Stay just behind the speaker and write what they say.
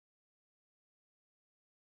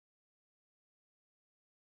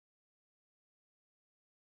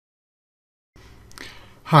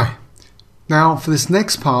Hi. Now for this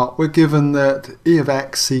next part we're given that e of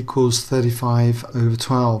x equals 35 over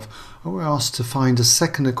 12 and we're asked to find a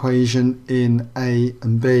second equation in a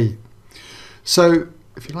and b. So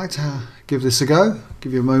if you'd like to give this a go,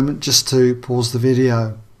 give you a moment just to pause the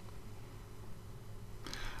video.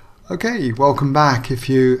 Okay, welcome back if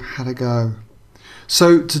you had a go.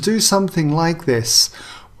 So to do something like this,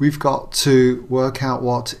 we've got to work out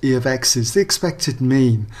what e of x is, the expected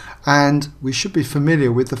mean, and we should be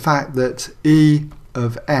familiar with the fact that e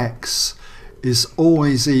of x is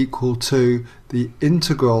always equal to the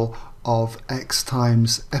integral of x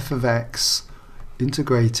times f of x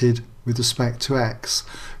integrated with respect to x,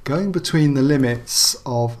 going between the limits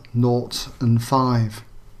of 0 and 5.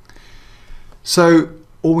 So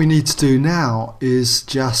all we need to do now is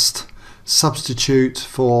just substitute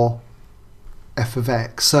for f of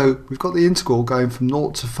x. So we've got the integral going from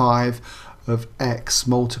 0 to 5 of x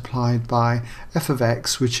multiplied by f of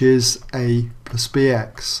x, which is a plus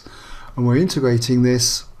bx, and we're integrating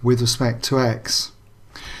this with respect to x.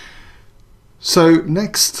 So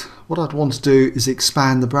next what I'd want to do is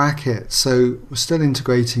expand the bracket. So we're still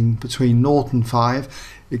integrating between 0 and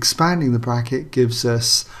 5. Expanding the bracket gives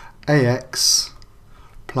us ax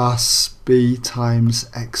plus b times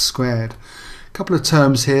x squared. Couple of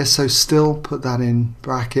terms here, so still put that in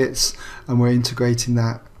brackets, and we're integrating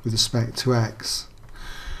that with respect to x.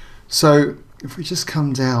 So if we just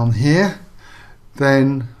come down here,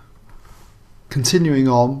 then continuing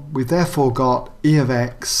on, we've therefore got e of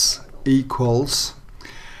x equals,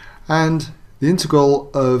 and the integral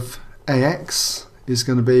of ax is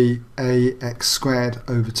going to be ax squared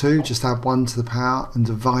over 2, just add 1 to the power and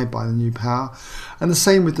divide by the new power, and the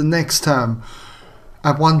same with the next term.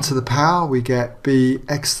 Add 1 to the power, we get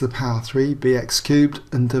bx to the power 3, bx cubed,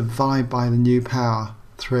 and divide by the new power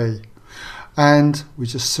 3. And we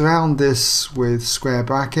just surround this with square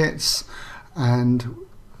brackets, and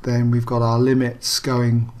then we've got our limits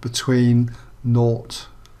going between 0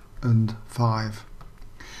 and 5.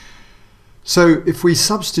 So if we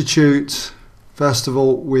substitute, first of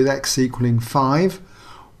all, with x equaling 5,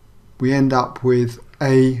 we end up with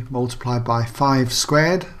a multiplied by 5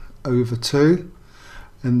 squared over 2,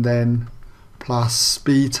 and then plus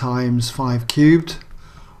b times 5 cubed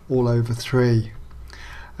all over 3.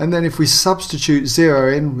 And then if we substitute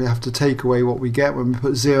 0 in, we have to take away what we get when we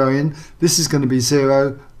put 0 in. This is going to be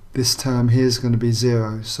 0, this term here is going to be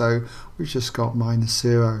 0, so we've just got minus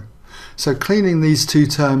 0. So cleaning these two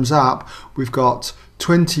terms up, we've got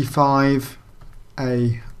 25a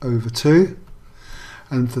over 2,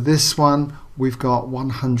 and for this one we've got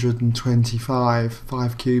 125.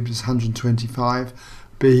 5 cubed is 125.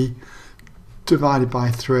 b divided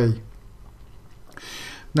by 3.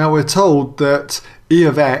 Now we're told that e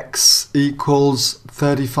of x equals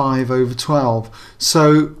 35 over 12,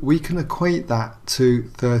 so we can equate that to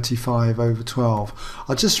 35 over 12.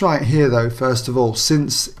 I'll just write here though, first of all,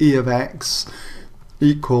 since e of x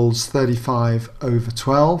equals 35 over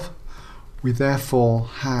 12, we therefore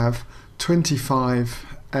have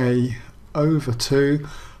 25a over 2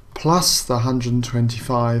 plus the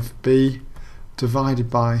 125b divided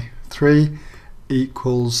by 3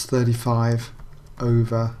 equals 35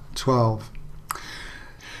 over 12.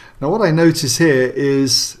 Now what I notice here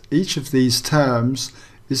is each of these terms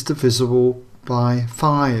is divisible by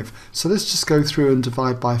 5. So let's just go through and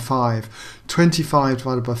divide by 5. 25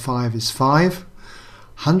 divided by 5 is 5.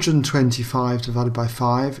 125 divided by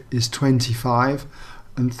 5 is 25.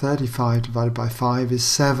 And 35 divided by 5 is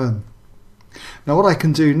 7. Now what I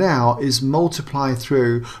can do now is multiply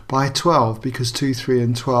through by 12, because 2, 3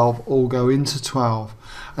 and 12 all go into 12.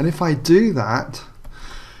 And if I do that,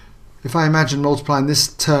 if I imagine multiplying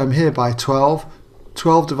this term here by 12,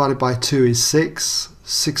 12 divided by 2 is 6,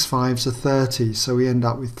 6 5s are 30, so we end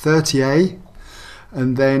up with 30a.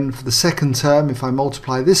 And then for the second term, if I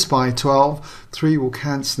multiply this by 12, 3 will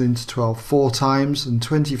cancel into 12 4 times, and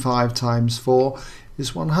 25 times 4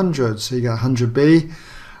 is 100, so you get 100b.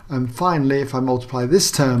 And finally, if I multiply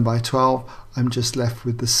this term by 12, I'm just left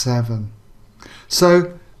with the 7.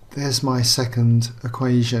 So there's my second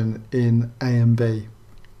equation in a and b.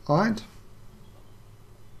 Alright?